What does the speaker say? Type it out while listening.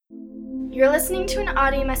You're listening to an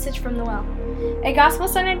audio message from The Well, a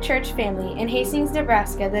gospel-centered church family in Hastings,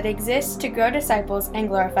 Nebraska that exists to grow disciples and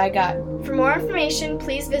glorify God. For more information,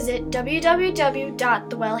 please visit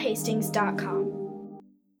www.thewellhastings.com.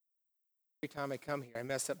 Every time I come here, I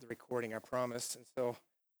mess up the recording, I promise. And so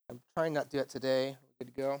I'm trying not to do that today.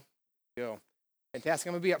 Good to go? Go. Fantastic.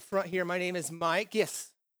 I'm going to be up front here. My name is Mike.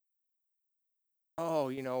 Yes. Oh,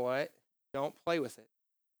 you know what? Don't play with it.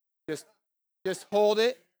 Just hold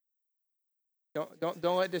it. Don't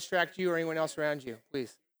let it distract you or anyone else around you,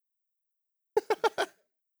 please.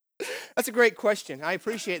 That's a great question. I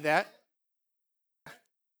appreciate that.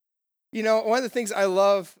 You know, one of the things I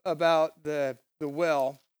love about the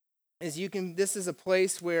Well is this is a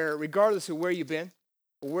place where, regardless of where you've been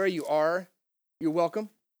or where you are, you're welcome.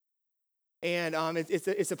 And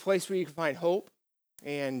it's a place where you can find hope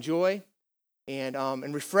and joy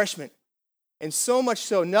and refreshment. And so much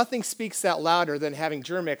so, nothing speaks that louder than having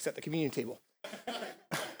Germix at the communion table.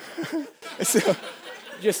 So,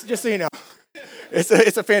 just so you know, it's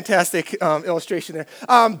a fantastic illustration there.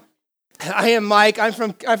 I am Mike. I'm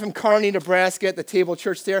from Kearney, Nebraska, at the Table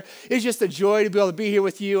Church there. It's just a joy to be able to be here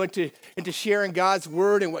with you and to share in God's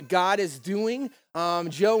word and what God is doing.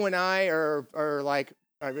 Joe and I are like,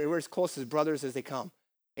 we're as close as brothers as they come.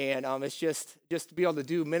 And it's just to be able to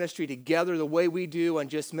do ministry together the way we do and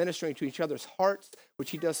just ministering to each other's hearts,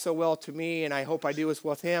 which he does so well to me, and I hope I do as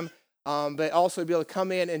well with him. But also to be able to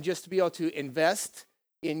come in and just to be able to invest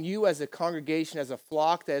in you as a congregation, as a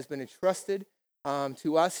flock that has been entrusted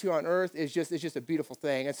to us here on earth is just a beautiful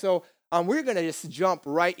thing. And so we're going to just jump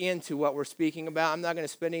right into what we're speaking about. I'm not going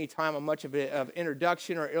to spend any time on much of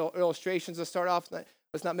introduction or illustrations to start off.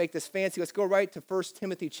 Let's not make this fancy. Let's go right to 1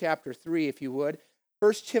 Timothy chapter 3, if you would.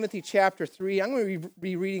 1 Timothy chapter 3, I'm going to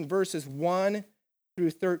be reading verses 1 through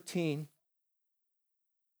 13.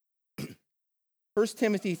 1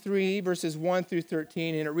 Timothy 3, verses 1 through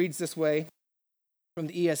 13, and it reads this way. From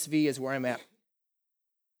the ESV is where I'm at.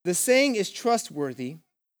 The saying is trustworthy.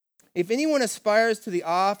 If anyone aspires to the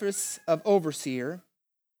office of overseer,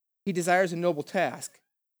 he desires a noble task.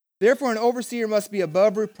 Therefore, an overseer must be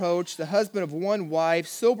above reproach, the husband of one wife,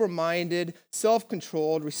 sober-minded,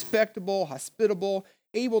 self-controlled, respectable, hospitable,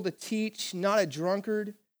 able to teach, not a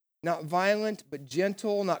drunkard, not violent, but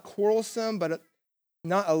gentle, not quarrelsome, but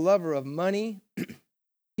not a lover of money.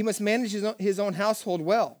 He must manage his own household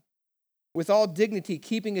well, with all dignity,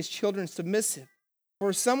 keeping his children submissive. For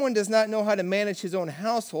if someone does not know how to manage his own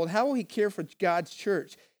household, how will he care for God's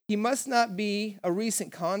church? He must not be a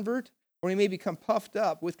recent convert, or he may become puffed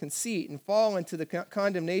up with conceit and fall into the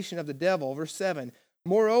condemnation of the devil. Verse 7,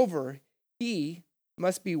 moreover, he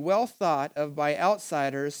must be well thought of by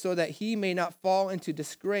outsiders so that he may not fall into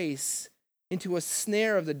disgrace, into a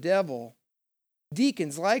snare of the devil.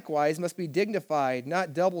 Deacons likewise must be dignified,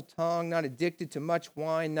 not double-tongued, not addicted to much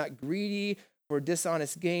wine, not greedy for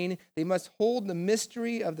dishonest gain. They must hold the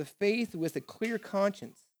mystery of the faith with a clear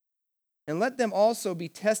conscience. And let them also be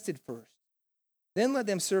tested first. Then let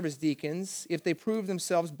them serve as deacons if they prove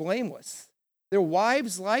themselves blameless. Their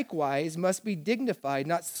wives likewise must be dignified,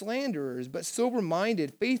 not slanderers, but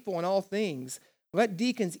sober-minded, faithful in all things. Let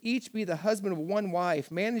deacons each be the husband of one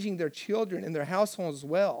wife, managing their children and their households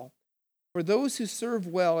well. For those who serve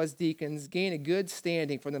well as deacons gain a good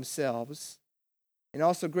standing for themselves and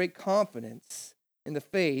also great confidence in the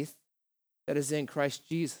faith that is in Christ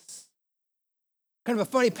Jesus. Kind of a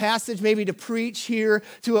funny passage maybe to preach here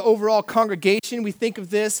to an overall congregation. We think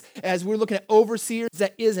of this as we're looking at overseers,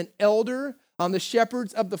 that is an elder, the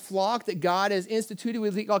shepherds of the flock that God has instituted. We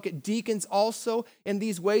look at deacons also in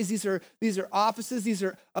these ways. These are offices. These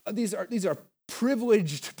are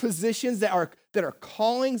privileged positions that are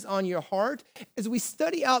callings on your heart. As we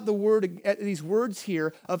study out these words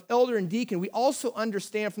here of elder and deacon, we also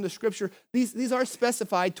understand from the scripture these are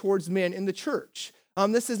specified towards men in the church.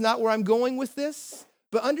 This is not where I'm going with this,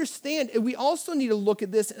 but understand, we also need to look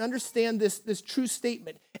at this and understand this true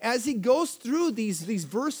statement. As he goes through these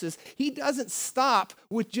verses, he doesn't stop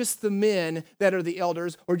with just the men that are the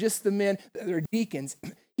elders or just the men that are deacons.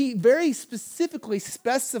 He very specifically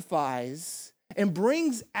specifies and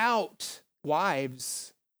brings out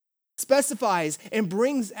wives, specifies and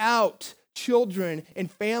brings out children and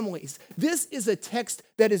families. This is a text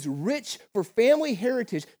that is rich for family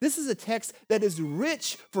heritage. This is a text that is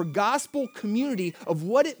rich for gospel community of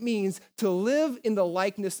what it means to live in the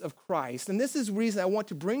likeness of Christ. And this is the reason I want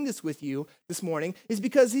to bring this with you this morning, is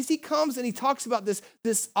because as he comes and he talks about this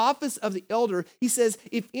office of the elder, he says,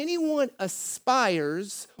 if anyone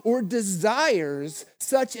aspires or desires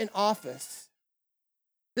such an office.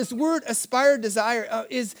 This word aspire, desire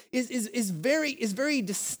is very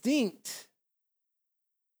distinct.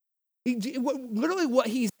 Literally what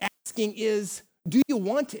he's asking is, do you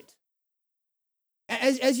want it?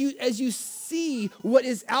 As you see what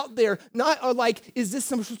is out there, not like, is this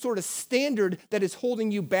some sort of standard that is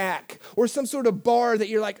holding you back? Or some sort of bar that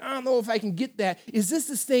you're like, I don't know if I can get that. Is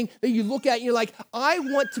this thing that you look at and you're like, I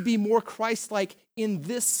want to be more Christ-like in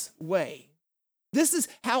this way. This is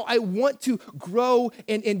how I want to grow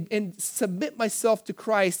and submit myself to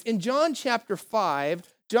Christ. In John chapter 5,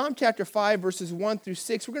 verses 1 through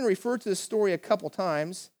 6, we're going to refer to this story a couple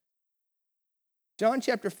times. John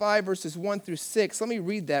chapter 5, verses 1 through 6. Let me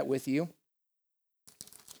read that with you.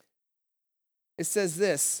 It says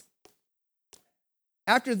this.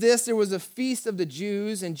 After this, there was a feast of the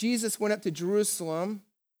Jews, and Jesus went up to Jerusalem.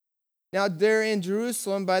 Now there in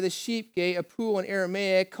Jerusalem by the sheep gate, a pool in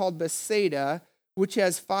Aramaic called Bethsaida, which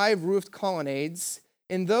has 5 roofed colonnades.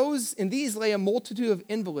 In these lay a multitude of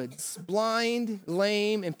invalids, blind,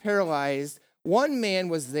 lame, and paralyzed. One man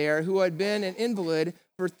was there who had been an invalid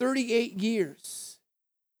for 38 years.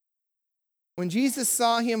 When Jesus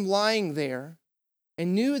saw him lying there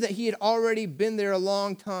and knew that he had already been there a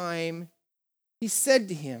long time, he said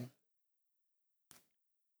to him,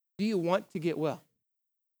 do you want to get well?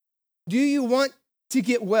 Do you want to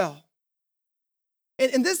get well?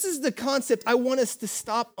 And this is the concept I want us to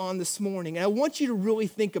stop on this morning, and I want you to really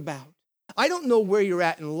think about. I don't know where you're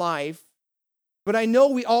at in life, but I know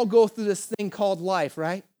we all go through this thing called life,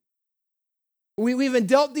 right? We've been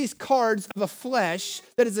dealt these cards of a flesh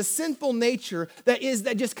that is a sinful nature that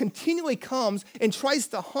just continually comes and tries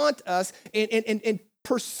to haunt us and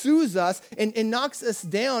pursues us and knocks us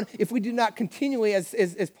down if we do not continually,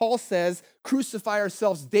 as Paul says, crucify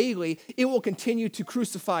ourselves daily. It will continue to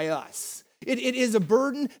crucify us. It is a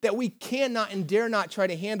burden that we cannot and dare not try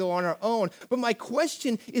to handle on our own. But my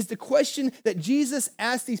question is the question that Jesus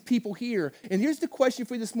asked these people here. And here's the question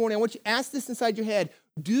for you this morning. I want you to ask this inside your head.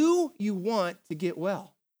 Do you want to get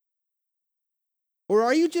well? Or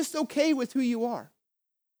are you just okay with who you are?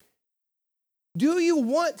 Do you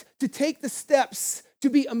want to take the steps to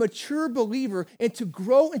be a mature believer and to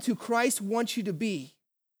grow into Christ wants you to be?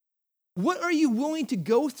 What are you willing to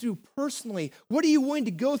go through personally? What are you willing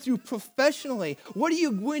to go through professionally? What are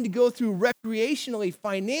you willing to go through recreationally,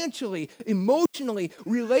 financially, emotionally,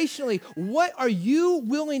 relationally? What are you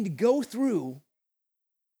willing to go through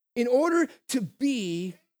in order to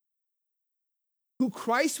be who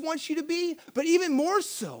Christ wants you to be? But even more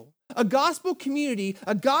so, a gospel community,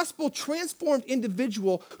 a gospel transformed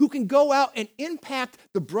individual who can go out and impact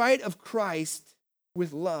the bride of Christ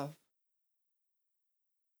with love.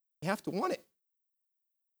 You have to want it.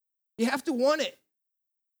 You have to want it.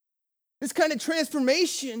 This kind of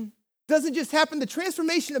transformation doesn't just happen. The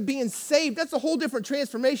transformation of being saved, that's a whole different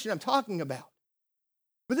transformation I'm talking about.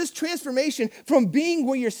 But this transformation from being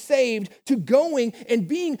where you're saved to going and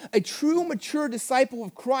being a true, mature disciple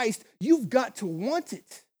of Christ, you've got to want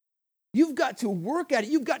it. You've got to work at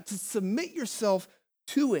it. You've got to submit yourself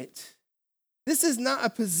to it. This is not a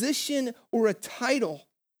position or a title.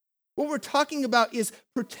 What we're talking about is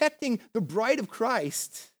protecting the bride of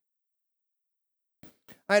Christ.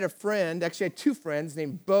 I had a friend, actually I had 2 friends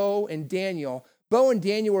named Bo and Daniel. Bo and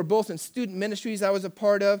Daniel were both in student ministries I was a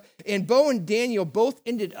part of, and Bo and Daniel both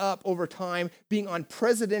ended up over time being on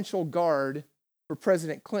presidential guard for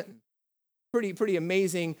President Clinton. Pretty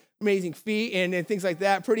amazing feat and things like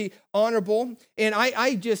that, pretty honorable. And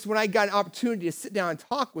I just, when I got an opportunity to sit down and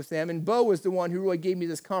talk with them, and Bo was the one who really gave me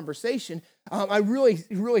this conversation, I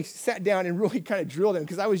really sat down and really kind of drilled him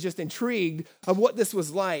because I was just intrigued of what this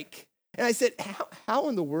was like. And I said, how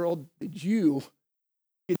in the world did you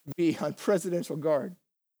get to be on presidential guard?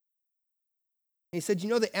 And he said,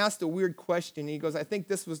 they asked a weird question. And he goes, I think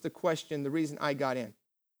this was the question, the reason I got in.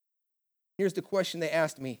 Here's the question they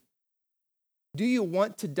asked me. Do you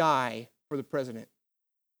want to die for the president?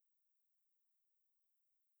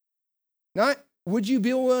 Not, would you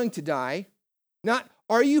be willing to die? Not,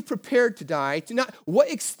 are you prepared to die? To not, what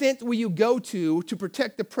extent will you go to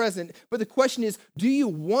protect the president? But the question is, do you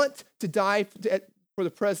want to die for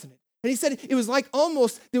the president? And he said it was like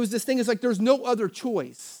almost, there was this thing, it's like there's no other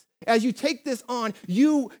choice. As you take this on,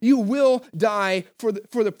 you will die for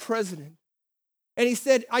the president. And he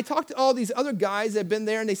said, I talked to all these other guys that have been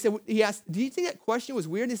there, and he asked, do you think that question was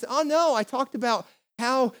weird? And he said, oh no, I talked about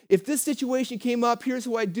how if this situation came up, here's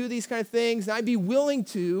how I do these kind of things, and I'd be willing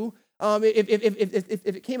to if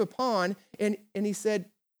it came upon. And he said,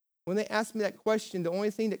 when they asked me that question, the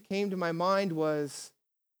only thing that came to my mind was,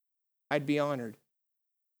 I'd be honored.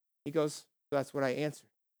 He goes, so that's what I answered.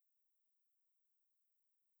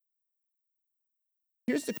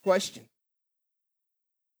 Here's the question.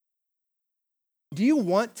 Do you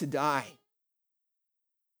want to die?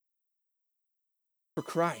 for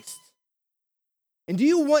Christ? And do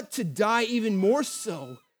you want to die even more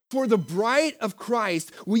so for the bride of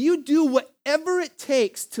Christ? Will you do whatever it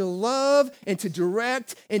takes to love and to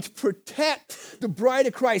direct and to protect the bride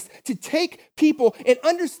of Christ, to take people and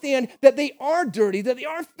understand that they are dirty, that they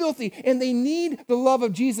are filthy, and they need the love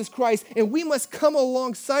of Jesus Christ, and we must come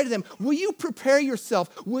alongside of them? Will you prepare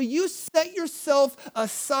yourself? Will you set yourself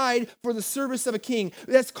aside for the service of a king?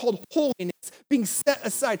 That's called holiness, being set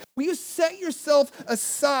aside. Will you set yourself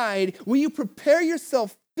aside? Will you prepare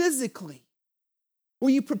yourself physically? Will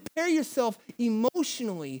you prepare yourself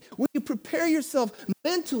emotionally? Will you prepare yourself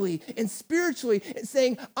mentally and spiritually and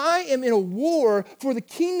saying, I am in a war for the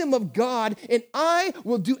kingdom of God and I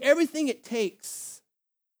will do everything it takes?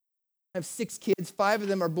 I have 6 kids, 5 of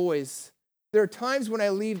them are boys. There are times when I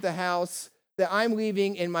leave the house that I'm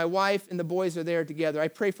leaving and my wife and the boys are there together. I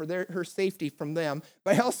pray for her safety from them.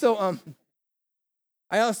 But I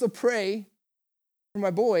also pray for my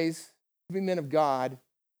boys to be men of God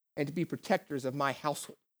and to be protectors of my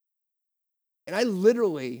household. And I don't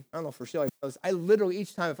know if Rochelle knows,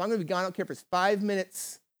 each time, if I'm going to be gone, I don't care if it's 5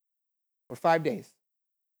 minutes or 5 days,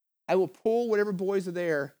 I will pull whatever boys are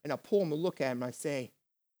there, and I'll pull them and look at them, and I say,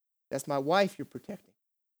 that's my wife you're protecting.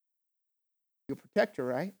 You'll protect her,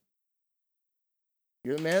 right?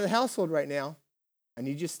 You're the man of the household right now. I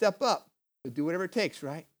need you to step up. You'll do whatever it takes,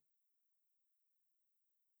 right?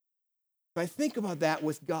 But I think about that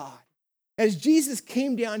with God. As Jesus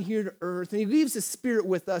came down here to earth, and he leaves his Spirit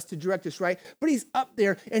with us to direct us, right? But he's up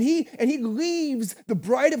there, and he leaves the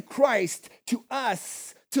bride of Christ to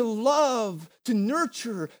us, to love, to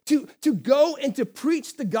nurture, to go and to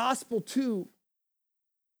preach the gospel to.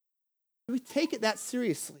 Do we take it that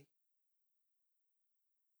seriously?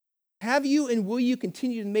 Have you and will you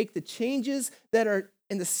continue to make the changes that are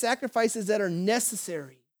and the sacrifices that are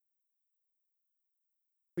necessary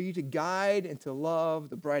for you to guide and to love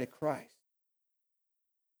the bride of Christ?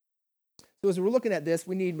 So as we're looking at this,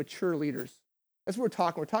 we need mature leaders. That's what we're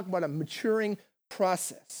talking. We're talking about a maturing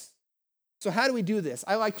process. So how do we do this?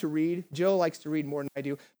 I like to read. Joe likes to read more than I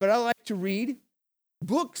do. But I like to read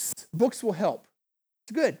books. Books will help.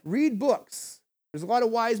 It's good. Read books. There's a lot of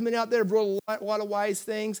wise men out there who wrote a lot of wise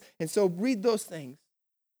things. And so read those things.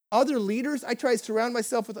 Other leaders, I try to surround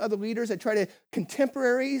myself with other leaders. I try to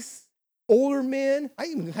contemporaries. Older men. I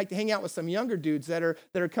even like to hang out with some younger dudes that are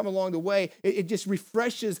coming along the way. It just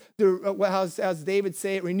refreshes, as David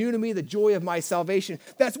say, it renew to me the joy of my salvation.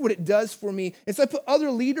 That's what it does for me. And so I put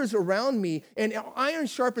other leaders around me, and iron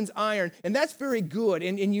sharpens iron, and that's very good,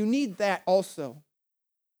 and you need that also.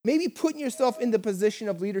 Maybe putting yourself in the position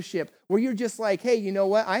of leadership where you're just like, hey, you know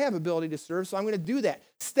what? I have ability to serve, so I'm going to do that.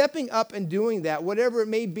 Stepping up and doing that, whatever it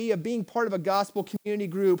may be, of being part of a gospel community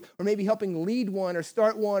group, or maybe helping lead one or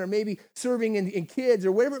start one, or maybe serving in kids,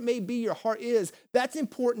 or whatever it may be your heart is, that's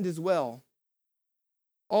important as well.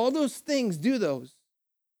 All those things, do those.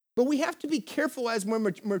 But we have to be careful as we're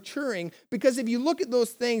maturing, because if you look at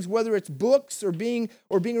those things, whether it's books or being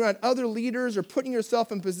around other leaders or putting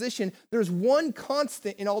yourself in position, there's one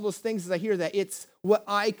constant in all those things as I hear that. It's what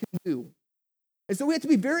I can do. And so we have to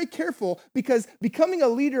be very careful, because becoming a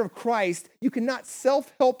leader of Christ, you cannot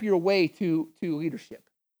self-help your way to leadership.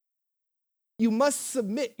 You must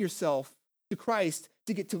submit yourself to Christ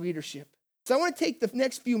to get to leadership. So I want to take the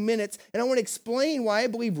next few minutes and I want to explain why I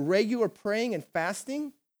believe regular praying and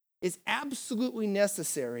fasting is absolutely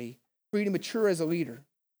necessary for you to mature as a leader.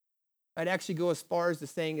 I'd actually go as far as to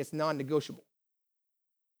saying it's non-negotiable.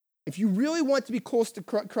 If you really want to be close to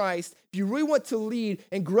Christ, if you really want to lead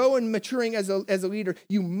and grow and maturing as a leader,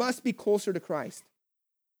 you must be closer to Christ.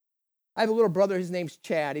 I have a little brother, his name's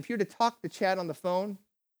Chad. If you were to talk to Chad on the phone,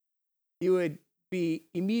 you would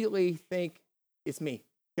immediately think it's me,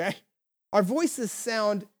 okay? Our voices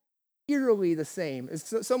sound eerily the same.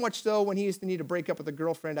 It's so much so when he used to need to break up with a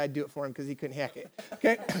girlfriend, I'd do it for him because he couldn't hack it.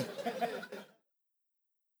 Okay?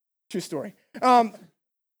 True story.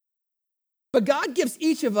 But God gives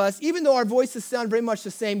each of us, even though our voices sound very much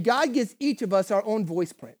the same, God gives each of us our own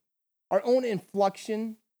voice print, our own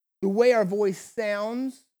inflection, the way our voice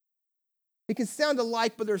sounds. It can sound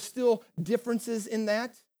alike, but there's still differences in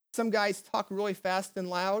that. Some guys talk really fast and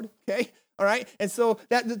loud, okay? All right? And so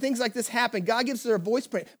things like this happen. God gives us our voice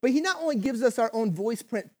print. But he not only gives us our own voice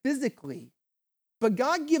print physically, but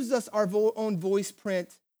God gives us our own voice print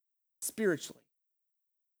spiritually.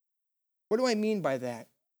 What do I mean by that?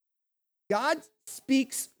 God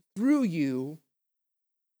speaks through you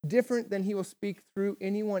different than he will speak through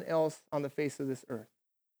anyone else on the face of this earth.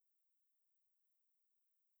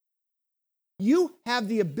 You have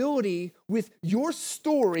the ability with your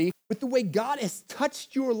story, with the way God has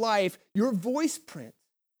touched your life, your voice print,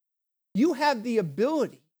 You have the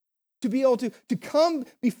ability to be able to come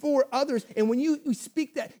before others. And when you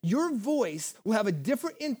speak that, your voice will have a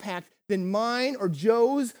different impact than mine or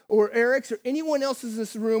Joe's or Eric's or anyone else's in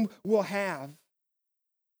this room will have.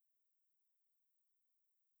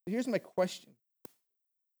 Here's my question.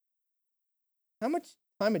 How much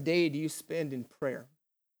time a day do you spend in prayer?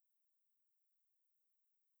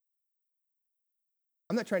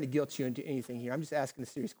 I'm not trying to guilt you into anything here. I'm just asking a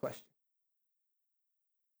serious question.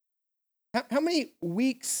 How many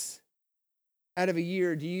weeks out of a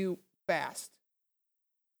year do you fast?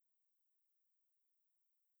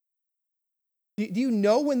 Do you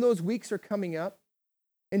know when those weeks are coming up?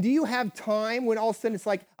 And do you have time when all of a sudden it's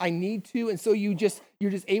like, I need to, and so you're just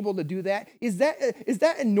able to do that? Is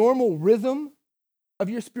that a normal rhythm of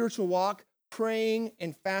your spiritual walk, praying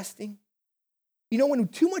and fasting? You know, when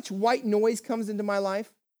too much white noise comes into my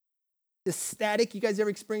life, the static, you guys ever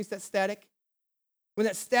experienced that static? When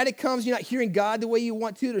that static comes, you're not hearing God the way you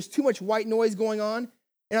want to. There's too much white noise going on,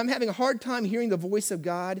 and I'm having a hard time hearing the voice of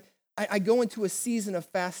God. I go into a season of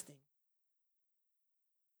fasting.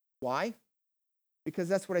 Why? Because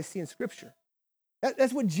that's what I see in Scripture.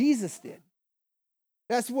 That's what Jesus did.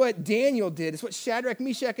 That's what Daniel did. It's what Shadrach,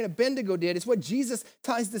 Meshach, and Abednego did. It's what Jesus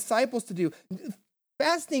taught his disciples to do.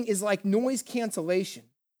 Fasting is like noise cancellation.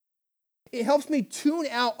 It helps me tune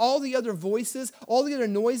out all the other voices, all the other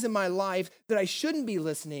noise in my life that I shouldn't be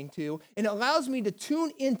listening to, and it allows me to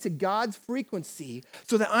tune into God's frequency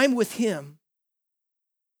so that I'm with Him.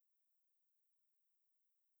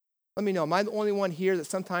 Let me know, am I the only one here that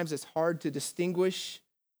sometimes it's hard to distinguish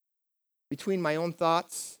between my own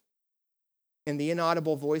thoughts and the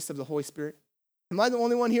inaudible voice of the Holy Spirit? Am I the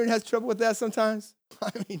only one here that has trouble with that sometimes?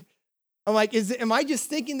 I mean, I'm like, am I just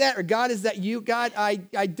thinking that? Or God, is that you? God, I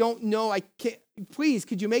don't know. I can't. Please,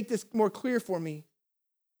 could you make this more clear for me?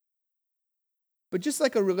 But just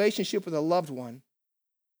like a relationship with a loved one,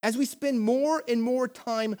 as we spend more and more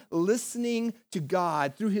time listening to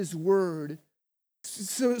God through His Word,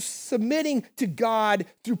 so submitting to God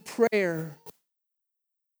through prayer,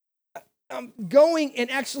 going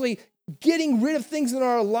and actually getting rid of things in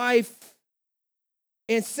our life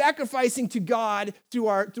and sacrificing to God through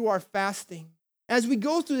our fasting. As we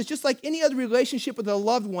go through this, just like any other relationship with a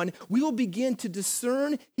loved one, we will begin to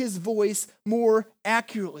discern His voice more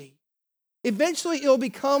accurately. Eventually, it'll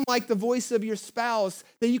become like the voice of your spouse,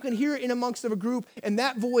 that you can hear it in amongst of a group, and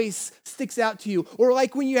that voice sticks out to you. Or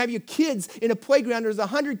like when you have your kids in a playground, there's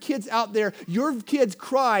 100 kids out there, your kids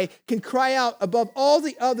can cry out above all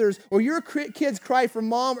the others, or your kids cry for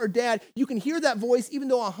mom or dad. You can hear that voice even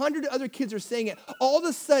though 100 other kids are saying it. All of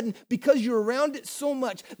a sudden, because you're around it so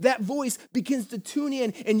much, that voice begins to tune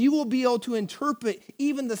in, and you will be able to interpret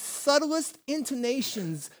even the subtlest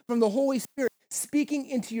intonations from the Holy Spirit speaking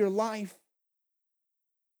into your life.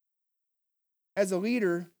 As a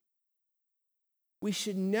leader, we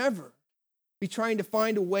should never be trying to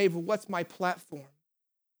find a way of what's my platform.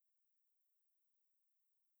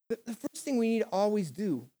 The first thing we need to always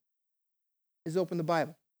do is open the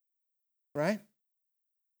Bible, right?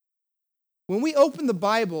 When we open the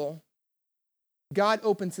Bible, God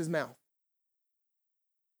opens His mouth.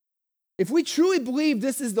 If we truly believe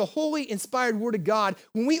this is the holy, inspired Word of God,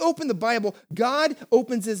 when we open the Bible, God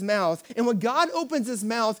opens His mouth. And when God opens His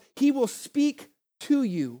mouth, He will speak to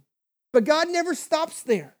you. But God never stops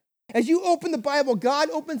there. As you open the Bible,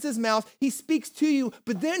 God opens His mouth, He speaks to you,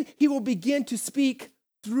 but then He will begin to speak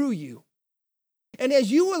through you. And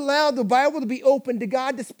as you allow the Bible to be open to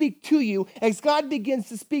God to speak to you, as God begins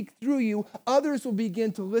to speak through you, others will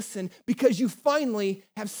begin to listen because you finally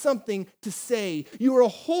have something to say. You are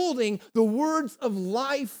holding the words of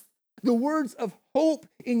life, the words of hope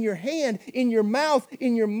in your hand, in your mouth,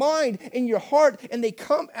 in your mind, in your heart, and they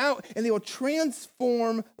come out and they will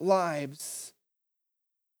transform lives.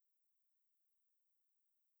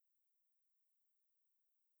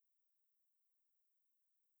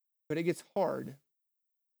 But it gets hard.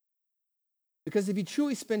 Because if you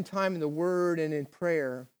truly spend time in the Word and in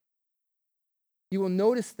prayer, you will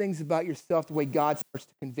notice things about yourself the way God starts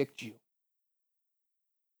to convict you.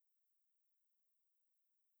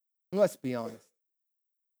 And let's be honest,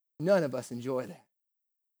 none of us enjoy that.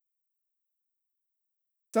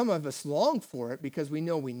 Some of us long for it because we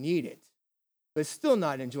know we need it, but it's still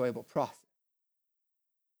not an enjoyable process.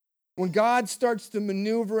 When God starts to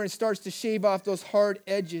maneuver and starts to shave off those hard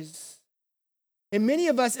edges, and many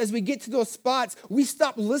of us, as we get to those spots, we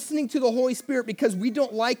stop listening to the Holy Spirit because we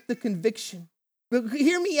don't like the conviction. But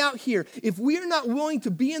hear me out here. If we are not willing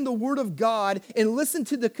to be in the Word of God and listen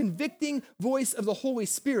to the convicting voice of the Holy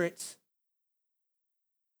Spirit,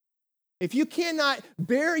 if you cannot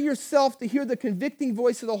bear yourself to hear the convicting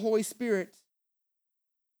voice of the Holy Spirit,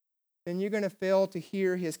 then you're going to fail to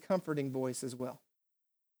hear his comforting voice as well.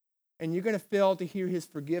 And you're going to fail to hear his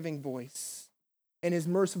forgiving voice and his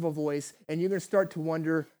merciful voice, and you're going to start to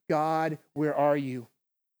wonder, God, where are you?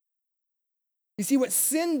 You see, what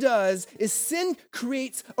sin does is sin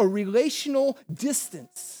creates a relational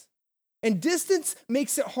distance. And distance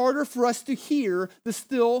makes it harder for us to hear the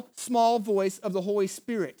still, small voice of the Holy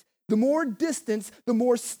Spirit. The more distance, the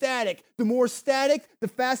more static. The more static, the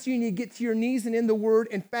faster you need to get to your knees and in the Word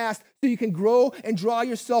and fast so you can grow and draw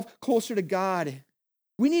yourself closer to God.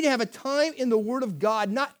 We need to have a time in the Word of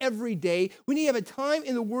God, not every day. We need to have a time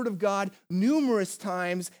in the Word of God numerous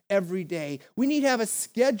times every day. We need to have a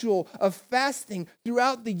schedule of fasting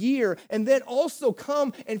throughout the year and then also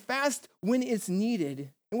come and fast when it's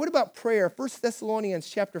needed. And what about prayer? 1 Thessalonians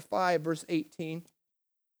chapter 5, verse 18.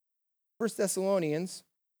 1 Thessalonians.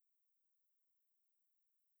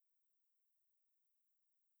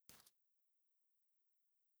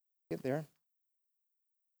 Get there.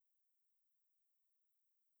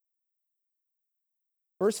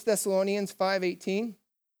 1 Thessalonians 5:18.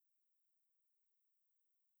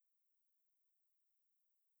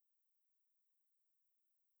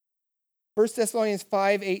 First Thessalonians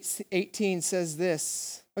 5:18 says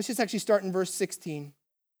this. Let's just actually start in verse 16.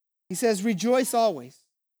 He says, rejoice always.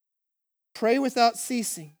 Pray without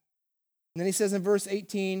ceasing. And then he says in verse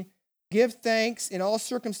 18, give thanks in all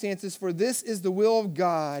circumstances, for this is the will of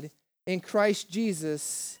God in Christ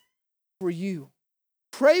Jesus for you.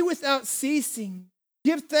 Pray without ceasing.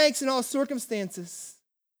 Give thanks in all circumstances.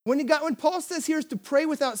 When Paul says here is to pray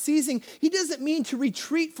without ceasing, he doesn't mean to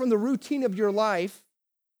retreat from the routine of your life.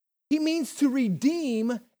 He means to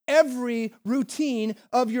redeem every routine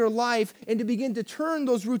of your life and to begin to turn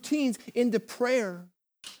those routines into prayer.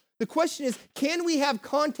 The question is, can we have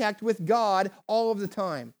contact with God all of the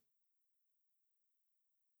time?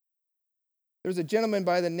 There's a gentleman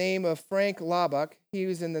by the name of Frank Laubach. He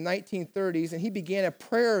was in the 1930s, and he began a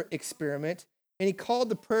prayer experiment, and he called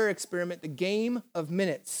the prayer experiment the game of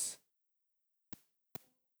minutes.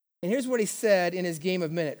 And here's what he said in his game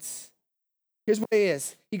of minutes. Here's what it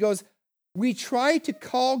is. He goes, we try to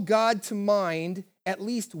call God to mind at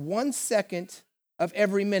least 1 second of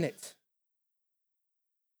every minute.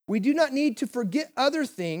 We do not need to forget other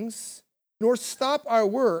things nor stop our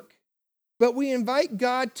work, but we invite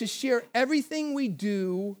God to share everything we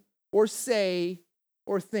do or say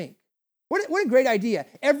or think. What a great idea.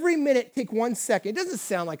 Every minute, take 1 second. It doesn't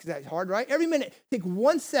sound like that hard, right? Every minute, take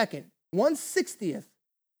 1 second, 1/60th,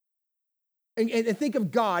 and think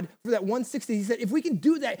of God for that 1/60th. He said, if we can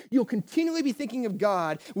do that, you'll continually be thinking of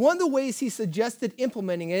God. One of the ways he suggested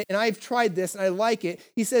implementing it, and I've tried this and I like it,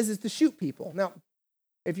 he says is to shoot people. Now,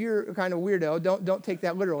 if you're kind of a weirdo, don't take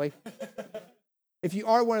that literally. If you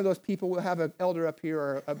are one of those people, we'll have an elder up here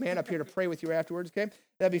or a man up here to pray with you afterwards, okay?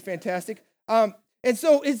 That'd be fantastic. And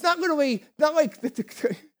so it's not literally, not like,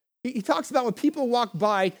 he talks about when people walk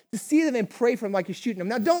by to see them and pray for them like you're shooting them.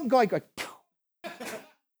 Now, don't go like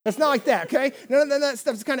that's not like that, okay? None of that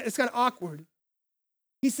stuff is it's kind of awkward.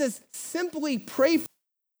 He says, simply pray for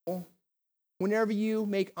people whenever you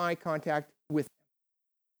make eye contact with them.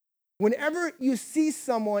 Whenever you see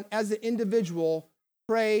someone as an individual,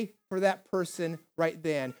 pray for that person right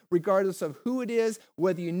then, regardless of who it is,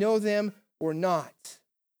 whether you know them or not.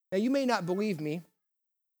 Now, you may not believe me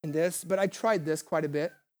in this, but I've tried this quite a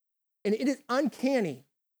bit, and it is uncanny.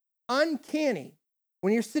 Uncanny.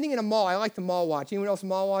 When you're sitting in a mall, I like to mall watch. Anyone else a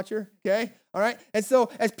mall watcher? Okay, all right? And so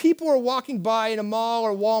as people are walking by in a mall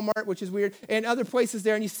or Walmart, which is weird, and other places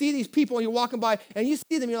there, and you see these people, and you're walking by, and you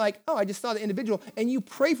see them, you're like, oh, I just saw the individual, and you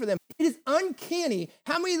pray for them. It is uncanny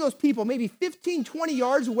how many of those people, maybe 15, 20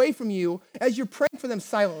 yards away from you, as you're praying for them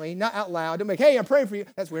silently, not out loud, don't make, hey, I'm praying for you.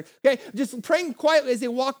 That's weird. Okay, just praying quietly as they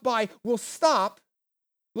walk by, will stop,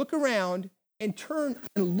 look around, and turn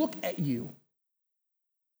and look at you.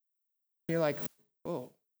 And you're like, oh.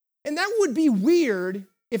 And that would be weird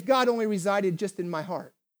if God only resided just in my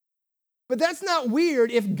heart. But that's not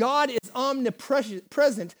weird if God is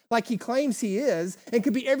omnipresent like he claims he is and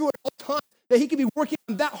could be everywhere all the time, that he could be working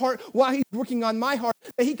on that heart while he's working on my heart,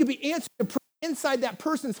 that he could be answering the prayer inside that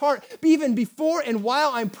person's heart even before and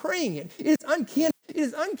while I'm praying it. It is uncanny. It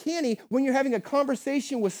is uncanny when you're having a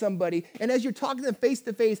conversation with somebody, and as you're talking to them face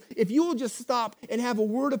to face, if you will just stop and have a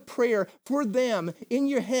word of prayer for them in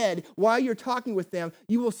your head while you're talking with them,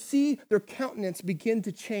 you will see their countenance begin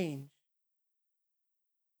to change.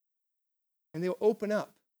 And they'll open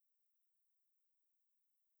up.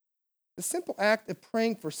 The simple act of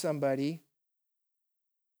praying for somebody,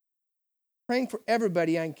 praying for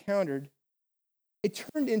everybody I encountered, it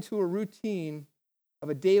turned into a routine of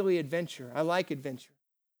a daily adventure. I like adventure.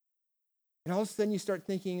 And all of a sudden you start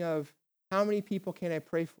thinking of, how many people can I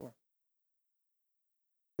pray for?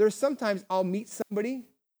 There's sometimes I'll meet somebody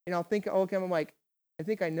and I'll think, oh, okay, I'm like, I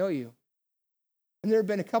think I know you. And there have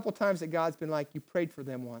been a couple times that God's been like, you prayed for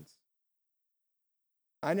them once.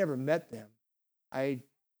 I never met them. I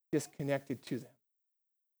just connected to them.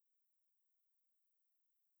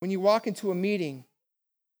 When you walk into a meeting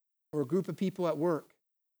or a group of people at work,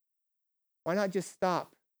 why not just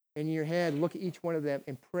stop in your head, look at each one of them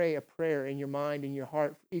and pray a prayer in your mind and your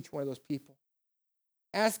heart for each one of those people.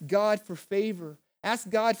 Ask God for favor. Ask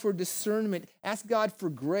God for discernment. Ask God for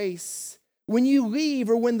grace. When you leave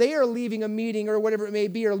or when they are leaving a meeting or whatever it may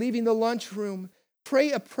be or leaving the lunchroom,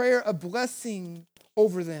 pray a prayer of blessing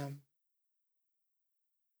over them.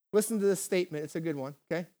 Listen to this statement. It's a good one,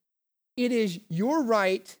 okay? It is your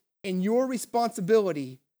right and your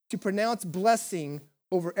responsibility to pronounce blessing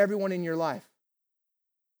over everyone in your life.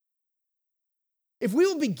 If we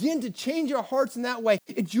will begin to change our hearts in that way,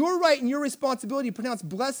 it's your right and your responsibility to pronounce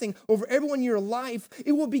blessing over everyone in your life.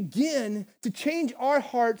 It will begin to change our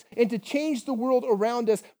hearts and to change the world around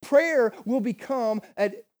us. Prayer will become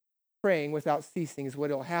praying without ceasing is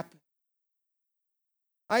what will happen.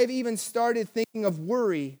 I have even started thinking of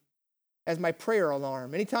worry as my prayer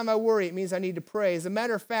alarm. Anytime I worry, it means I need to pray. As a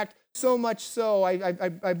matter of fact, so much so,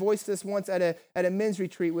 I voiced this once at a men's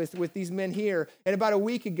retreat with these men here. And about a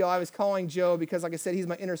week ago, I was calling Joe because, like I said, he's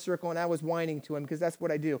my inner circle, and I was whining to him because that's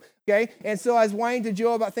what I do, okay? And so I was whining to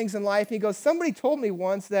Joe about things in life, and he goes, somebody told me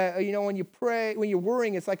once that, when you pray, when you're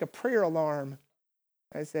worrying, it's like a prayer alarm.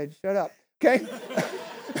 I said, shut up, okay?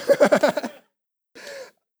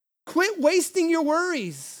 Quit wasting your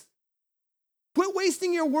worries. Quit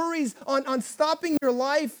wasting your worries on stopping your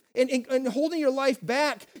life and holding your life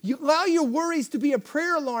back. You allow your worries to be a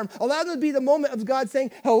prayer alarm. Allow them to be the moment of God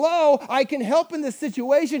saying, hello, I can help in this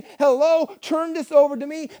situation. Hello, turn this over to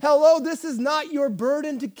me. Hello, this is not your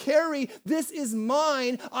burden to carry. This is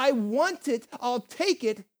mine. I want it. I'll take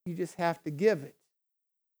it. You just have to give it.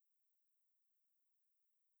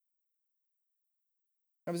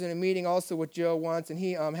 I was in a meeting also with Joe once, and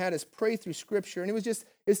he had us pray through Scripture, and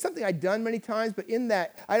it's something I'd done many times, but in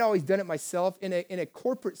that, I'd always done it myself. In a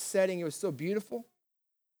corporate setting, it was so beautiful.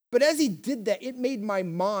 But as he did that, it made my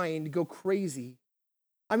mind go crazy.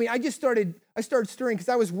 I mean, I started stirring because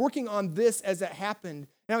I was working on this as it happened,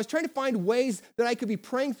 and I was trying to find ways that I could be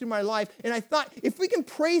praying through my life, and I thought, if we can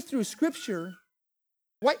pray through Scripture,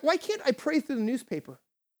 why can't I pray through the newspaper?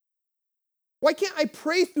 Why can't I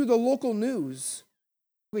pray through the local news?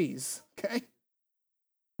 Please, okay?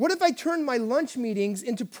 What if I turned my lunch meetings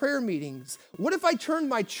into prayer meetings? What if I turned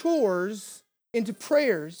my chores into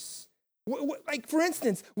prayers? Like, for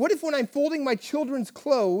instance, what if when I'm folding my children's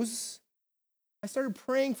clothes, I started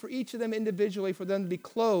praying for each of them individually for them to be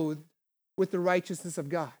clothed with the righteousness of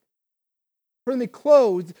God, for them to be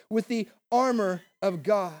clothed with the armor of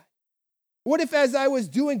God? What if as I was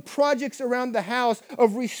doing projects around the house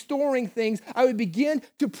of restoring things, I would begin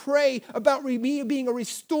to pray about me being a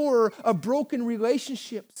restorer of broken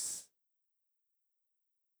relationships?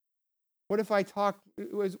 What if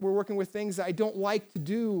we're working with things that I don't like to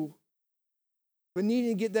do, but needing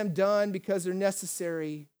to get them done because they're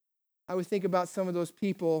necessary? I would think about some of those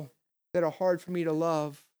people that are hard for me to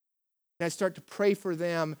love, and I start to pray for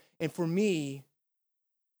them and for me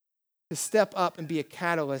to step up and be a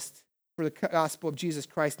catalyst for the gospel of Jesus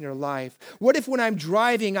Christ in their life. What if when I'm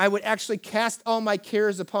driving, I would actually cast all my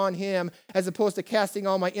cares upon him as opposed to casting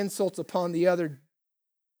all my insults upon the other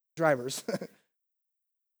drivers?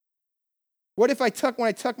 What if when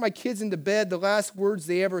I tuck my kids into bed, the last words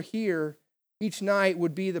they ever hear each night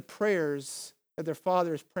would be the prayers that their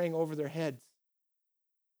father is praying over their heads?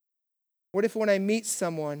 What if when I meet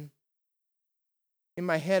someone, in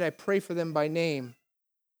my head I pray for them by name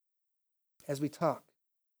as we talk?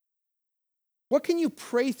 What can you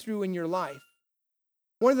pray through in your life?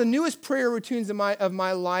 One of the newest prayer routines of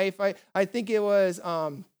my life, I think it was,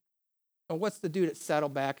 what's the dude at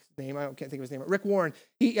Saddleback's name? I can't think of his name. Rick Warren.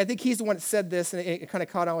 I think he's the one that said this, and it kind of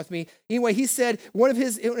caught on with me. Anyway, he said one of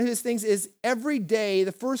his things is every day,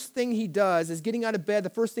 the first thing he does is getting out of bed, the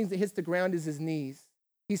first thing that hits the ground is his knees.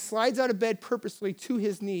 He slides out of bed purposely to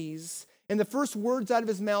his knees, and the first words out of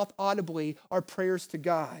his mouth audibly are prayers to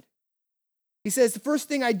God. He says, the first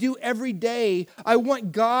thing I do every day, I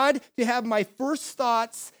want God to have my first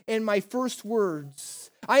thoughts and my first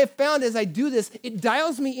words. I have found as I do this, it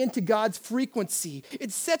dials me into God's frequency.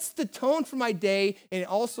 It sets the tone for my day, and it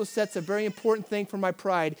also sets a very important thing for my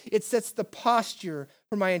pride. It sets the posture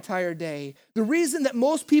for my entire day. The reason that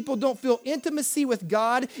most people don't feel intimacy with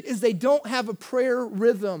God is they don't have a prayer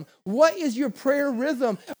rhythm. What is your prayer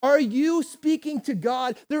rhythm? Are you speaking to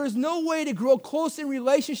God? There is no way to grow close in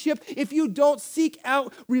relationship if you don't seek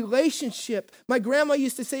out relationship. My grandma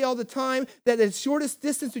used to say all the time that the shortest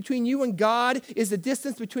distance between you and God is the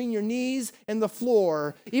distance between your knees and the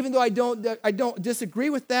floor. Even though I don't disagree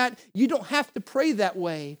with that, you don't have to pray that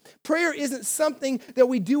way. Prayer isn't something that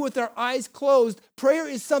we do with our eyes closed. Prayer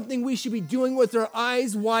is something we should be doing with our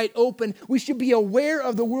eyes wide open. We should be aware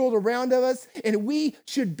of the world around us, and we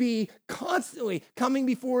should be constantly coming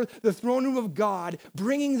before the throne room of God,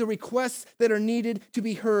 bringing the requests that are needed to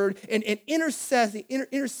be heard, and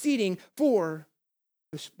interceding for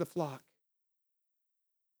the flock.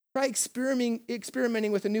 Try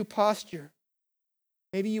experimenting with a new posture.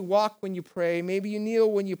 Maybe you walk when you pray. Maybe you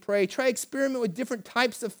kneel when you pray. Try experiment with different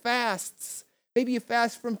types of fasts. Maybe you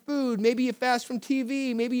fast from food. Maybe you fast from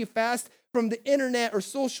TV. Maybe you fast from the internet or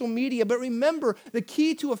social media. But remember, the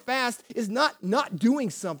key to a fast is not doing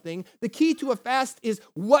something. The key to a fast is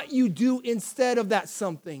what you do instead of that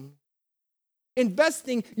something.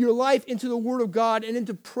 Investing your life into the Word of God and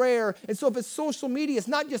into prayer. And so if it's social media, it's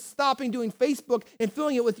not just stopping doing Facebook and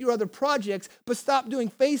filling it with your other projects, but stop doing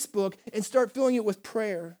Facebook and start filling it with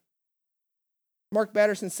prayer. Mark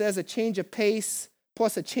Batterson says a change of pace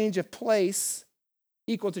plus a change of place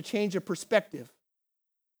equals a change of perspective.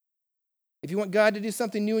 If you want God to do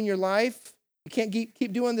something new in your life, you can't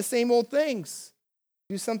keep doing the same old things.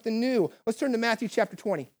 Do something new. Let's turn to Matthew chapter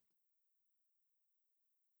 20.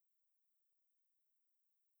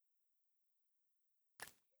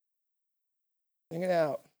 Hang it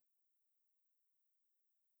out.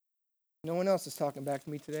 No one else is talking back to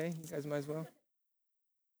me today. You guys might as well.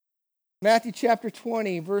 Matthew chapter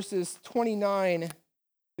 20, verses 29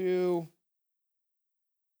 through,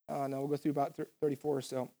 we'll go through about 34 or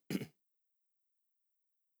so.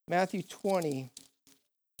 Matthew 20,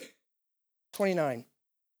 29.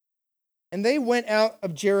 And they went out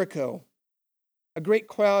of Jericho. A great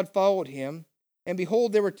crowd followed him, and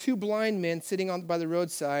behold, there were two blind men sitting by the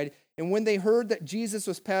roadside. And when they heard that Jesus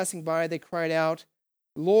was passing by, they cried out,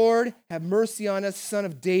 Lord, have mercy on us, Son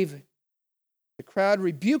of David. The crowd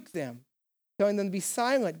rebuked them, telling them to be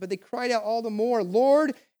silent, but they cried out all the more,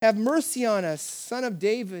 Lord, have mercy on us, Son of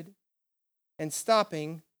David. And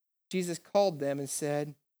stopping, Jesus called them and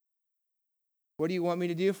said, what do you want me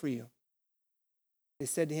to do for you? They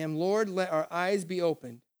said to him, Lord, let our eyes be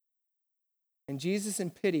opened. And Jesus in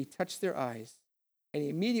pity touched their eyes, and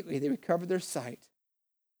immediately they recovered their sight,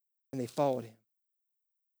 and they followed him.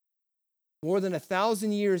 More than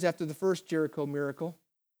 1,000 years after the first Jericho miracle,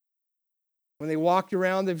 when they walked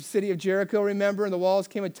around the city of Jericho, remember, and the walls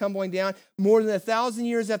came tumbling down, more than 1,000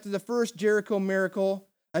 years after the first Jericho miracle,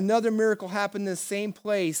 another miracle happened in the same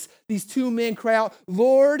place. These two men cry out,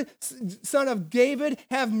 Lord, Son of David,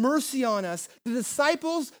 have mercy on us. The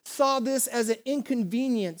disciples saw this as an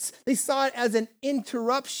inconvenience. They saw it as an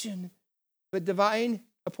interruption. But divine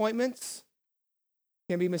appointments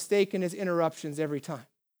can be mistaken as interruptions every time.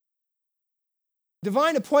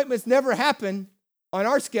 Divine appointments never happen on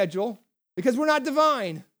our schedule because we're not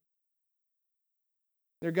divine.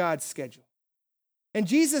 They're God's schedule. And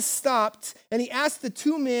Jesus stopped and he asked the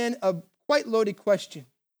two men a quite loaded question.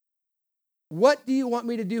 What do you want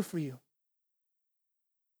me to do for you?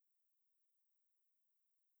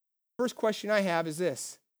 First question I have is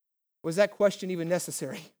this. Was that question even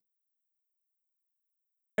necessary?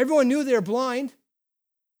 Everyone knew they were blind.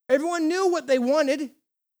 Everyone knew what they wanted.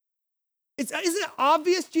 Isn't it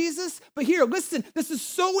obvious, Jesus? But here, listen, this is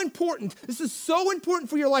so important. This is so important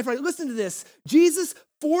for your life, right? Listen to this. Jesus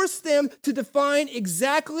forced them to define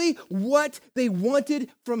exactly what they wanted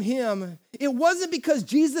from him. It wasn't because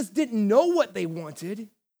Jesus didn't know what they wanted.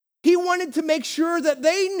 He wanted to make sure that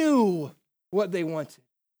they knew what they wanted.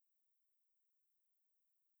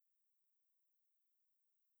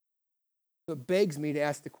 So it begs me to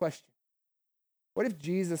ask the question, what if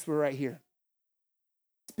Jesus were right here?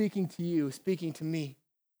 Speaking to you, speaking to me.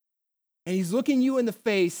 And he's looking you in the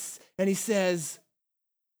face and he says,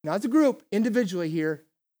 not as a group, individually here,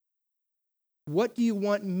 what do you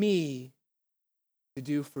want me to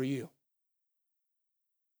do for you?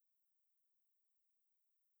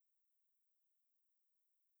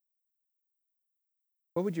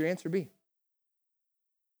 What would your answer be?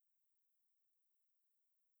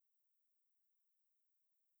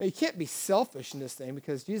 Now, you can't be selfish in this thing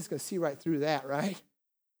because Jesus is going to see right through that, right?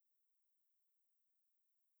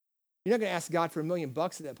 You're not going to ask God for $1 million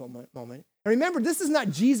at that moment. And remember, this is not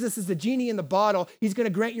Jesus as the genie in the bottle. He's going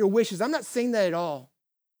to grant your wishes. I'm not saying that at all.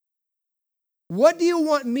 what do you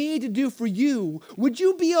want me to do for you? Would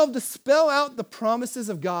you be able to spell out the promises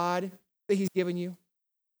of God that he's given you?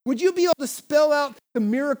 Would you be able to spell out the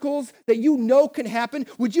miracles that you know can happen?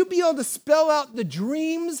 Would you be able to spell out the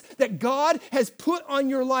dreams that God has put on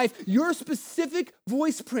your life, your specific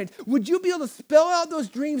voice print? Would you be able to spell out those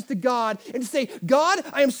dreams to God and say, God,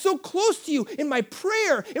 I am so close to you in my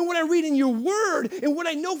prayer and what I read in your word and what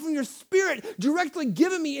I know from your spirit directly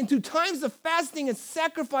given me into times of fasting and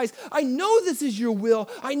sacrifice. I know this is your will.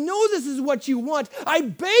 I know this is what you want. I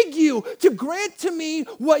beg you to grant to me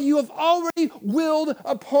what you have already willed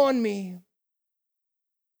upon me.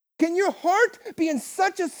 Can your heart be in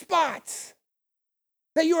such a spot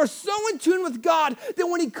that you are so in tune with God that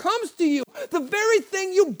when he comes to you, the very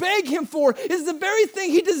thing you beg him for is the very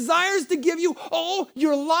thing he desires to give you all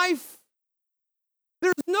your life?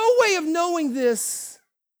 There's no way of knowing this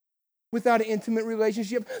without an intimate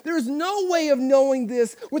relationship. There's no way of knowing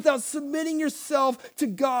this without submitting yourself to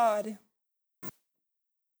God.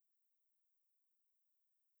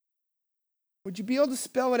 Would you be able to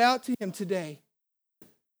spell it out to him today?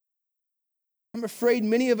 I'm afraid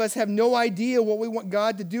many of us have no idea what we want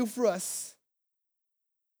God to do for us.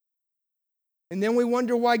 And then we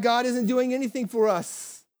wonder why God isn't doing anything for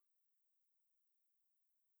us.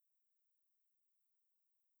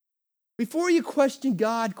 Before you question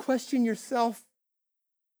God, question yourself.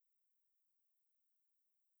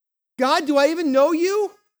 God, do I even know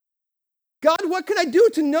you? God, what can I do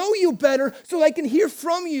to know you better so I can hear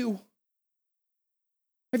from you?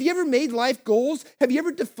 Have you ever made life goals? Have you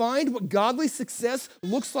ever defined what godly success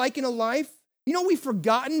looks like in a life? You know, we've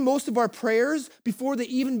forgotten most of our prayers before they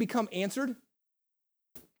even become answered.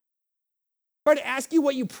 If I were to ask you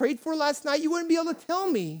what you prayed for last night, you wouldn't be able to tell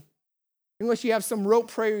me unless you have some rote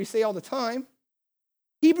prayer you say all the time.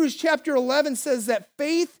 Hebrews chapter 11 says that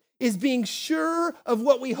faith is being sure of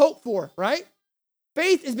what we hope for, right?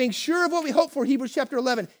 Faith is being sure of what we hope for, Hebrews chapter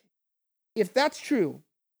 11. If that's true,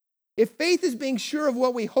 if faith is being sure of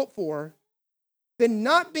what we hope for, then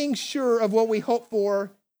not being sure of what we hope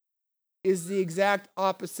for is the exact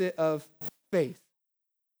opposite of faith.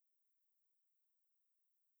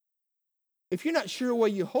 If you're not sure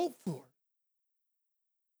what you hope for,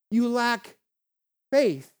 you lack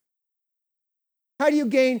faith. How do you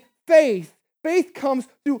gain faith? Faith comes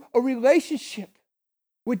through a relationship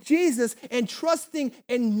with Jesus and trusting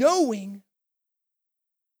and knowing.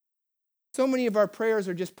 So many of our prayers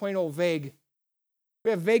are just plain old vague.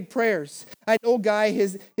 We have vague prayers. I had an old guy,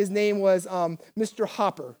 his name was Mr.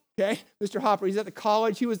 Hopper, okay? Mr. Hopper, he's at the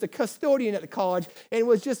college. He was the custodian at the college and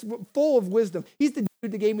was just full of wisdom. He's the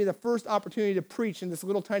dude that gave me the first opportunity to preach in this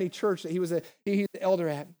little tiny church that he's the elder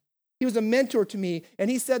at. He was a mentor to me, and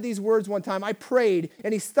he said these words one time. I prayed,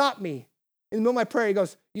 and he stopped me. In the middle of my prayer, he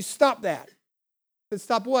goes, you stop that. I said,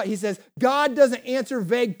 stop what? He says, God doesn't answer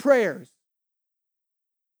vague prayers.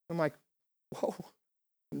 I'm like, whoa,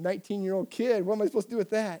 19-year-old kid, what am I supposed to do with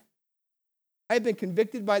that? I've been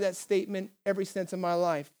convicted by that statement every sense of my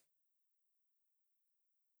life.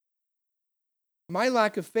 My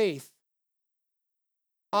lack of faith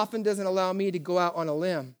often doesn't allow me to go out on a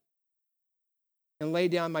limb and lay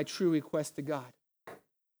down my true request to God.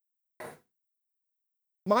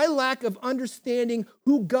 My lack of understanding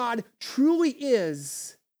who God truly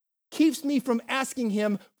is keeps me from asking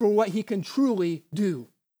him for what he can truly do.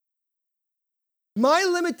 My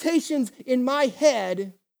limitations in my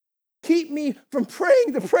head keep me from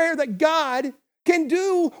praying the prayer that God can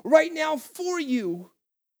do right now for you.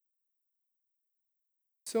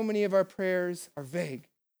 So many of our prayers are vague.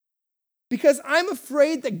 Because I'm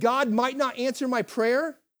afraid that God might not answer my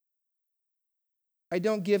prayer, I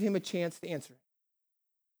don't give him a chance to answer it.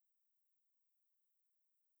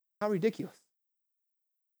 How ridiculous.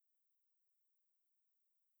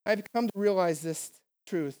 I've come to realize this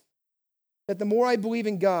truth, that the more I believe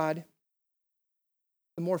in God,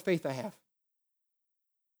 the more faith I have.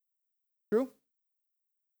 True?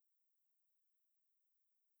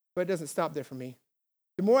 But it doesn't stop there for me.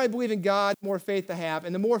 The more I believe in God, the more faith I have.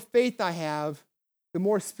 And the more faith I have, the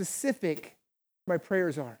more specific my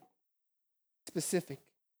prayers are. Specific.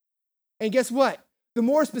 And guess what? The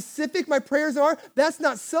more specific my prayers are, that's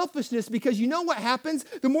not selfishness, because you know what happens?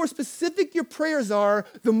 The more specific your prayers are,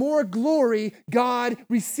 the more glory God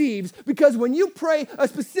receives. Because when you pray a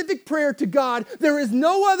specific prayer to God, there is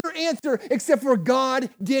no other answer except for God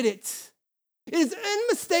did it. It is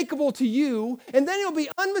unmistakable to you, and then it'll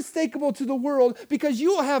be unmistakable to the world, because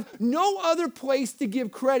you will have no other place to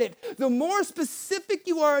give credit. The more specific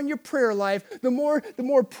you are in your prayer life, the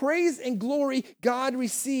more praise and glory God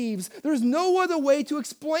receives. There's no other way to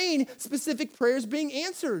explain specific prayers being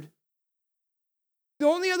answered. The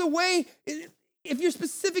only other way if you're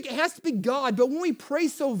specific, it has to be God. But when we pray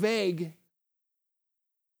so vague,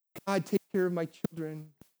 God, take care of my children.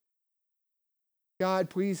 God,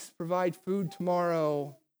 please provide food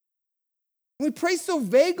tomorrow. When we pray so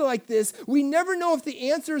vague like this, we never know if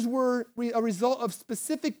the answers were a result of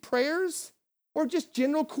specific prayers or just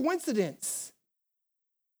general coincidence.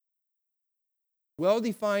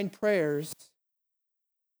 Well-defined prayers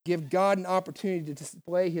give God an opportunity to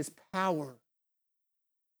display his power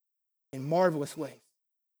in marvelous ways.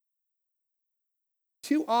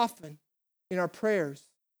 Too often in our prayers,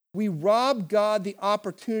 we rob God the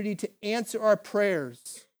opportunity to answer our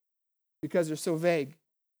prayers because they're so vague.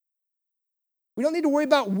 We don't need to worry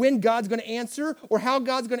about when God's going to answer or how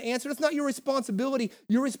God's going to answer. That's not your responsibility.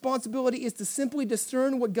 Your responsibility is to simply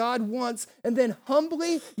discern what God wants and then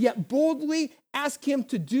humbly yet boldly ask him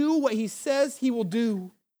to do what he says he will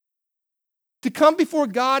do. To come before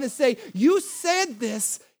God and say, you said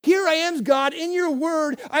this. Here I am, God, in your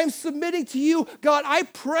word. I am submitting to you. God, I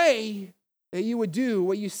pray that you would do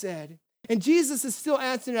what you said. And Jesus is still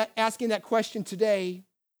asking that question today.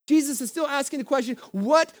 Jesus is still asking the question,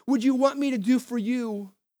 what would you want me to do for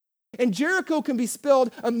you? And Jericho can be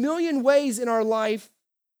spelled a million ways in our life.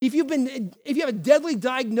 If you have a deadly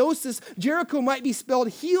diagnosis, Jericho might be spelled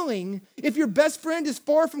healing. If your best friend is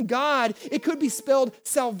far from God, it could be spelled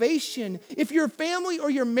salvation. If your family or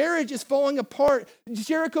your marriage is falling apart,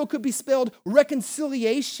 Jericho could be spelled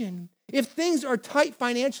reconciliation. If things are tight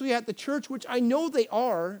financially at the church, which I know they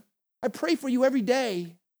are, I pray for you every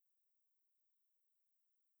day.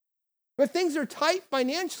 But if things are tight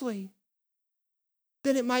financially,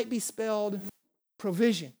 then it might be spelled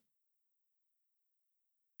provision.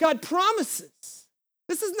 God promises.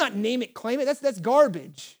 This is not name it, claim it. That's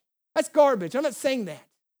garbage. That's garbage. I'm not saying that.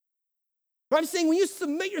 But I'm saying when you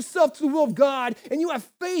submit yourself to the will of God and you have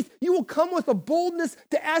faith, you will come with a boldness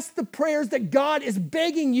to ask the prayers that God is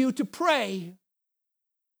begging you to pray.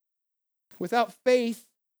 Without faith,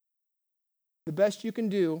 the best you can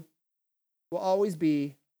do will always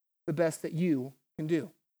be the best that you can do.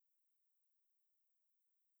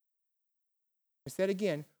 I said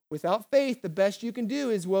again, without faith, the best you can do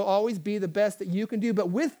will always be the best that you can do. But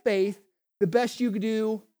with faith, the best you can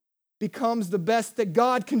do becomes the best that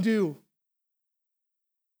God can do.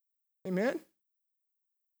 Amen? If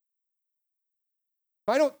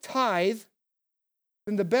I don't tithe,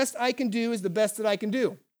 then the best I can do is the best that I can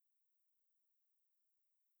do.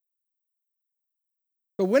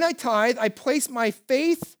 But when I tithe, I place my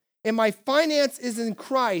faith and my finance is in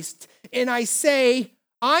Christ, and I say,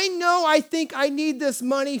 I think I need this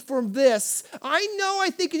money for this.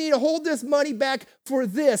 I think I need to hold this money back for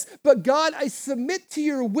this. But God, I submit to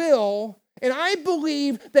your will, and I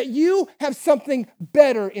believe that you have something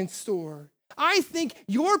better in store. I think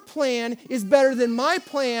your plan is better than my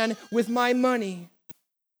plan with my money.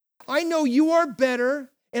 I know you are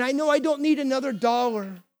better, and I know I don't need another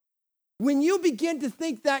dollar. When you begin to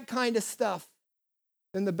think that kind of stuff,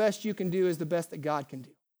 then the best you can do is the best that God can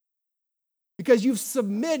do. Because you've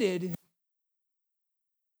submitted,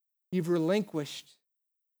 you've relinquished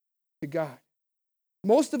to God.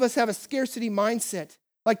 Most of us have a scarcity mindset.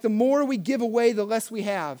 Like the more we give away, the less we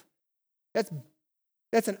have. That's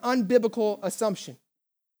an unbiblical assumption.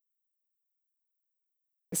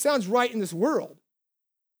 It sounds right in this world.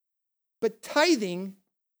 But tithing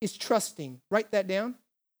is trusting. Write that down.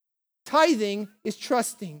 Tithing is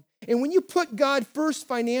trusting. And when you put God first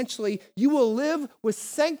financially, you will live with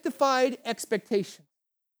sanctified expectation.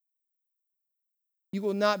 You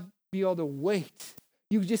will not be able to wait.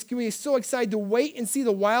 You just can be so excited to wait and see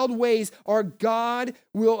the wild ways our God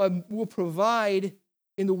will provide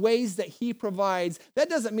in the ways that he provides. That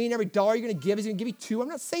doesn't mean every dollar you're going to give, he's going to give you two. I'm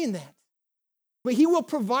not saying that. But he will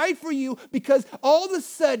provide for you because all of a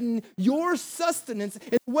sudden your sustenance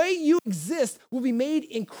and the way you exist will be made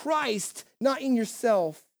in Christ, not in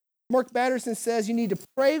yourself. Mark Batterson says you need to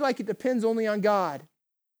pray like it depends only on God.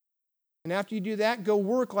 And after you do that, go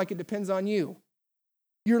work like it depends on you.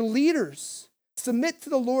 Your leaders, submit to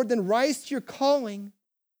the Lord, then rise to your calling.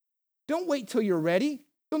 Don't wait till you're ready.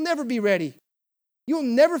 You'll never be ready. You'll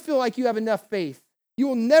never feel like you have enough faith. You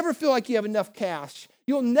will never feel like you have enough cash.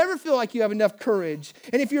 You'll never feel like you have enough courage.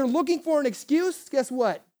 And if you're looking for an excuse, guess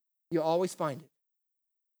what? You'll always find it.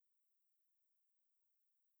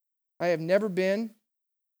 I have never been,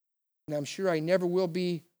 and I'm sure I never will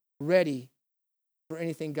be ready for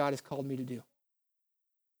anything God has called me to do.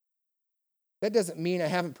 That doesn't mean I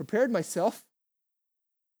haven't prepared myself.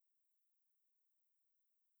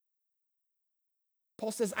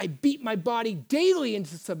 Paul says, I beat my body daily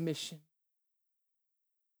into submission.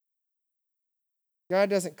 God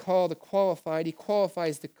doesn't call the qualified, he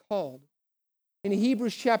qualifies the called. in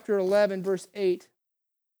Hebrews chapter 11, verse 8.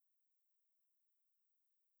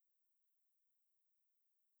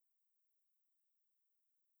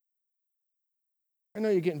 I know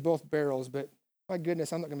you're getting both barrels, but my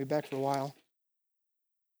goodness, I'm not going to be back for a while.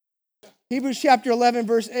 Hebrews chapter 11,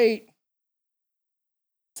 verse 8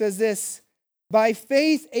 says this, by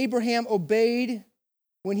faith Abraham obeyed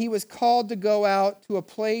when he was called to go out to a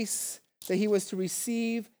place that he was to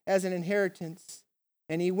receive as an inheritance,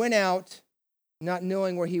 and he went out not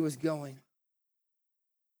knowing where he was going.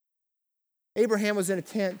 Abraham was in a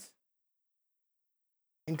tent,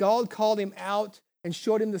 and God called him out and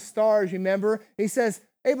showed him the stars, remember? He says,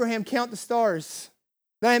 Abraham, count the stars.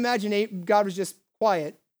 Now I imagine God was just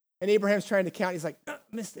quiet, and Abraham's trying to count. He's like,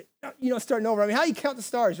 missed it. Starting over. I mean, how do you count the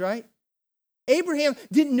stars, right? Abraham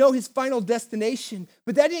didn't know his final destination,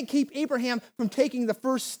 but that didn't keep Abraham from taking the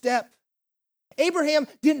first step. Abraham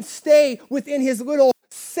didn't stay within his little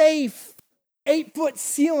safe 8-foot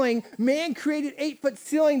ceiling, man-created 8-foot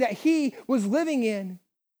ceiling that he was living in.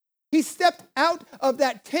 He stepped out of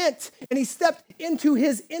that tent and he stepped into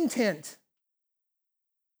his intent.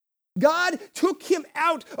 God took him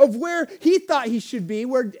out of where he thought he should be,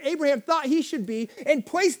 where Abraham thought he should be, and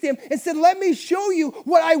placed him and said, let me show you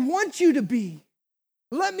what I want you to be.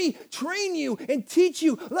 Let me train you and teach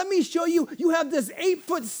you. Let me show you, you have this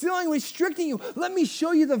 8-foot ceiling restricting you. Let me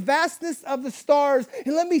show you the vastness of the stars.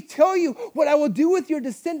 And let me tell you what I will do with your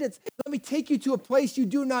descendants. Let me take you to a place you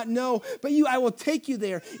do not know, but I will take you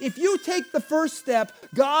there. If you take the first step,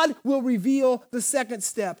 God will reveal the second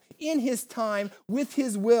step in his time with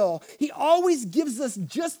his will. He always gives us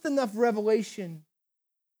just enough revelation,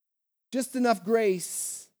 just enough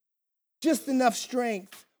grace, just enough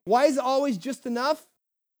strength. Why is it always just enough?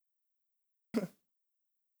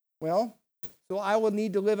 Well, so I will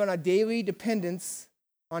need to live on a daily dependence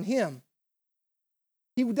on him.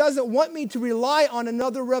 He doesn't want me to rely on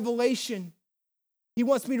another revelation. He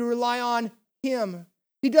wants me to rely on him.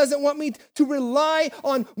 He doesn't want me to rely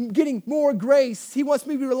on getting more grace. He wants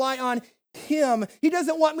me to rely on him. He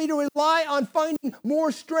doesn't want me to rely on finding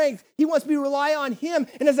more strength. He wants me to rely on him.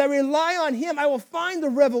 And as I rely on him, I will find the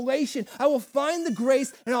revelation. I will find the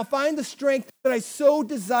grace, and I'll find the strength that I so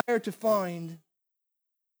desire to find.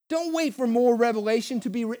 Don't wait for more revelation to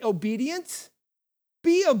be obedient.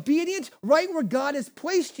 Be obedient right where God has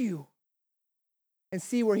placed you and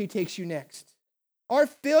see where he takes you next. Our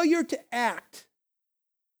failure to act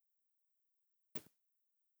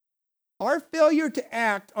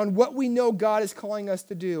on what we know God is calling us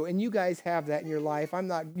to do, and you guys have that in your life.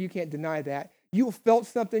 You can't deny that. You felt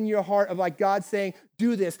something in your heart of like God saying,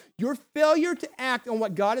 do this. Your failure to act on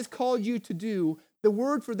what God has called you to do, the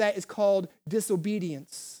word for that is called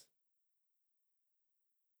disobedience.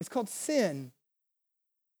 It's called sin.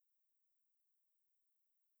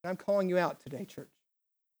 And I'm calling you out today, church.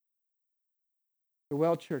 The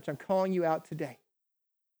Well Church, I'm calling you out today.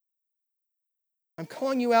 I'm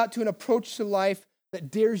calling you out to an approach to life that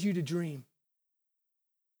dares you to dream,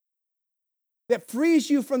 that frees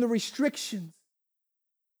you from the restrictions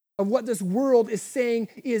of what this world is saying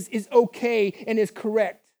is okay and is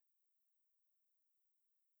correct.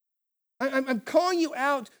 I'm calling you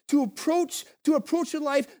out to approach a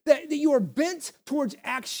life that you are bent towards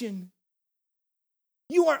action.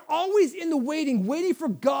 You are always in the waiting for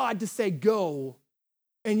God to say go.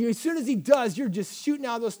 And as soon as he does, you're just shooting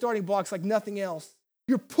out those starting blocks like nothing else.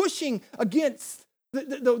 You're pushing against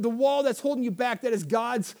the wall that's holding you back, that is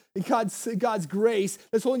God's grace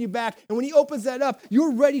that's holding you back. And when he opens that up,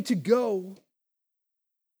 you're ready to go.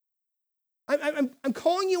 I'm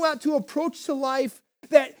calling you out to approach to life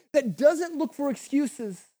that doesn't look for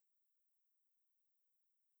excuses,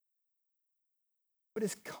 but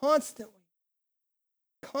is constantly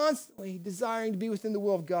desiring to be within the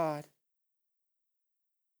will of God.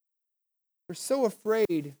 We're so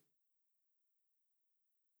afraid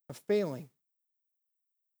of failing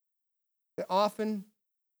that often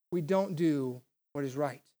we don't do what is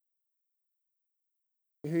right.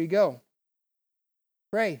 So here you go.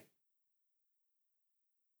 Pray.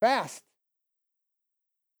 Fast.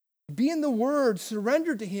 Be in the Word,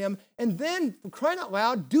 surrender to him, and then, for crying out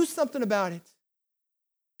loud, do something about it.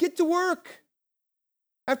 Get to work.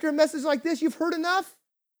 After a message like this, you've heard enough.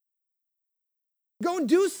 Go and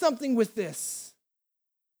do something with this.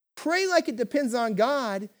 Pray like it depends on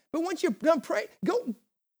God, but once you're done praying,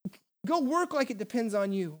 go work like it depends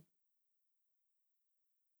on you.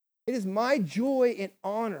 It is my joy and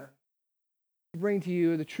honor to bring to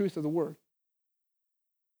you the truth of the Word.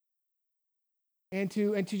 And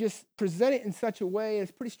to just present it in such a way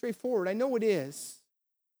that's pretty straightforward. I know it is.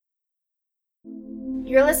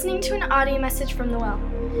 You're listening to an audio message from The Well,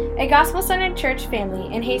 a gospel-centered church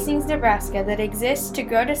family in Hastings, Nebraska that exists to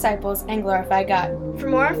grow disciples and glorify God. For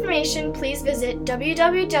more information, please visit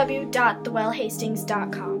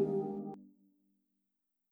www.thewellhastings.com.